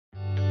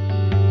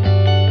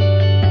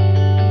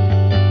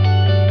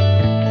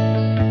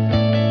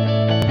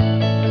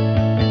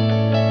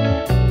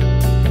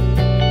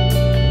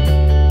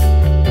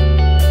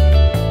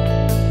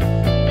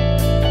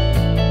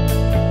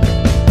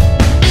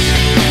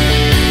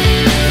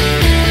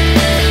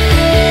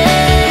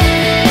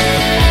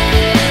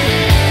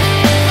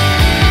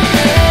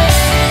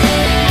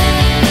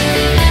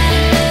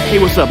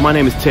what's up? My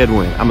name is Ted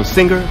Wynn. I'm a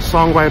singer,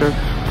 songwriter,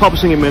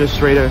 publishing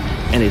administrator,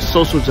 and a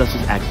social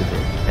justice activist.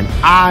 And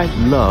I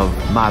love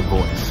my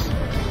voice.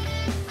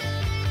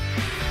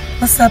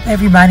 What's up,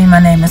 everybody? My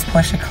name is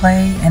Portia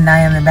Clay, and I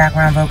am the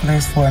background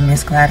vocalist for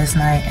Miss Gladys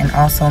Knight and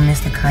also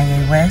Mr.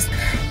 Kanye West.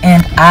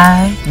 And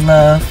I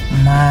love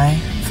my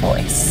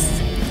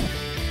voice.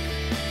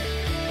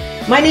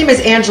 My name is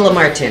Angela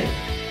Martin,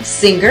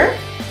 singer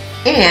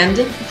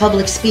and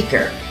public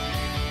speaker.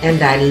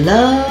 And I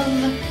love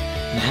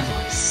my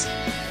voice.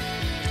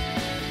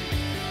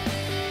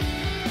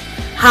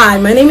 Hi,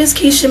 my name is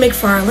Keisha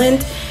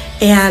McFarland,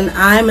 and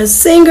I'm a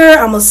singer,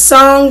 I'm a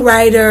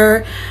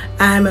songwriter,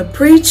 I'm a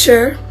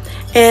preacher,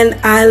 and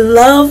I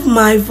love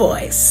my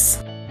voice.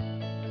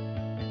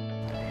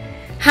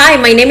 Hi,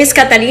 my name is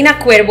Catalina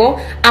Cuervo.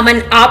 I'm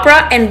an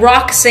opera and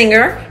rock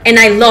singer, and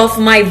I love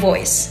my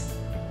voice.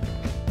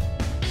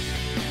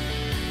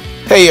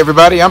 Hey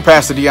everybody, I'm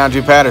Pastor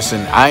DeAndre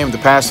Patterson. I am the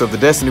pastor of the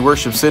Destiny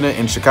Worship Center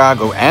in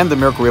Chicago and the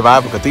Miracle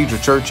Revival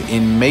Cathedral Church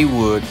in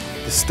Maywood,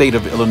 the state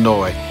of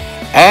Illinois.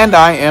 And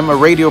I am a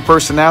radio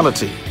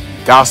personality,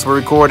 gospel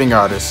recording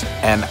artist,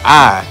 and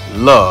I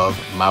love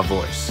my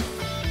voice.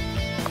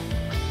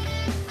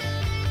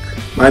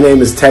 My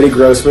name is Teddy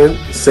Grossman,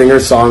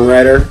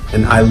 singer-songwriter,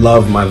 and I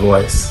love my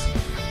voice.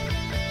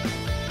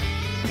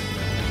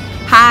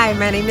 Hi,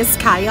 my name is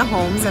Kaya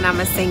Holmes, and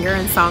I'm a singer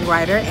and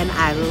songwriter, and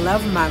I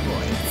love my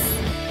voice.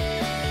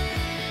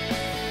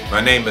 My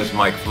name is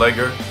Mike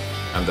Flager.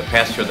 I'm the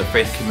pastor of the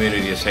Faith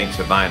Community of St.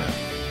 Sabina,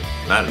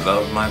 and I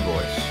love my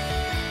voice.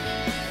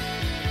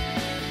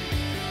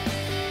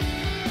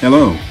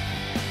 Hello,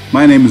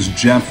 my name is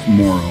Jeff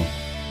Morrow,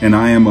 and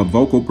I am a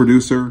vocal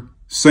producer,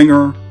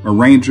 singer,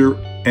 arranger,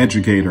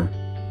 educator.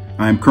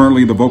 I am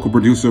currently the vocal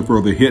producer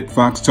for the hit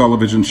Fox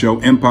television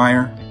show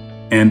Empire,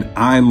 and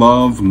I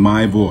love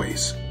my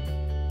voice.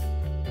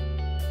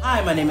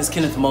 Hi, my name is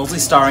Kenneth Mosley,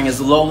 starring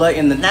as Lola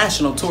in the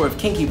national tour of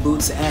Kinky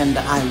Boots, and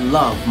I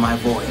love my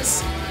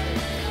voice.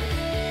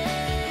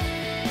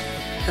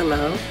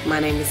 Hello,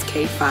 my name is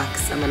Kay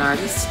Fox. I'm an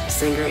artist,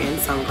 singer, and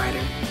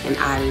songwriter, and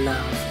I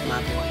love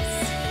my voice.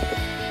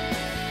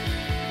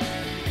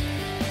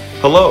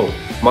 Hello,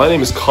 my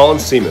name is Colin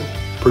Seaman,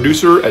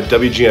 producer at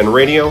WGN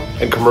Radio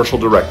and commercial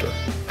director,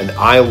 and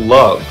I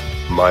love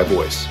my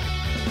voice.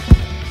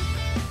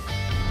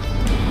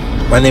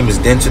 My name is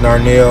Denton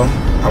Arnell.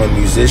 I'm a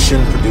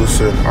musician,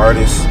 producer, and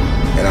artist,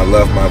 and I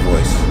love my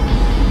voice.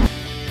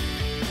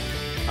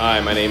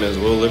 Hi, my name is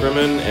Will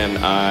Liverman, and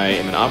I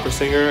am an opera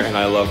singer, and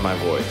I love my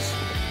voice.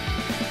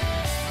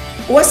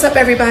 What's up,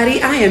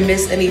 everybody? I am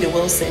Miss Anita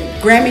Wilson,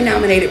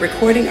 Grammy-nominated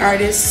recording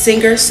artist,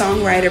 singer,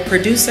 songwriter,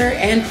 producer,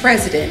 and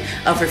president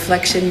of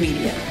Reflection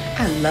Media.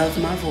 I love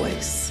my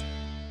voice.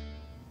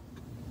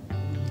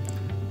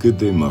 Good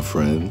day, my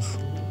friends.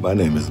 My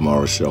name is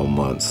Marshall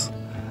Muntz.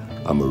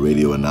 I'm a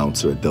radio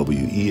announcer at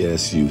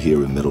WESU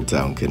here in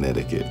Middletown,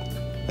 Connecticut,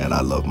 and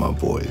I love my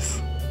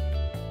voice.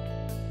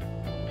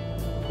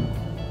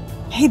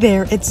 Hey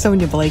there, it's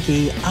Sonia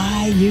Blakey.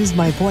 I use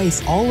my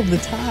voice all of the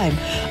time.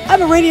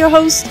 I'm a radio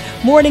host,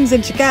 mornings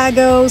in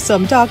Chicago, so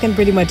I'm talking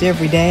pretty much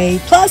every day.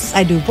 Plus,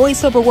 I do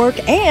voiceover work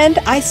and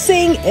I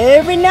sing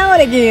every now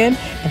and again,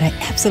 and I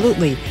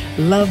absolutely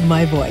love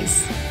my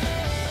voice.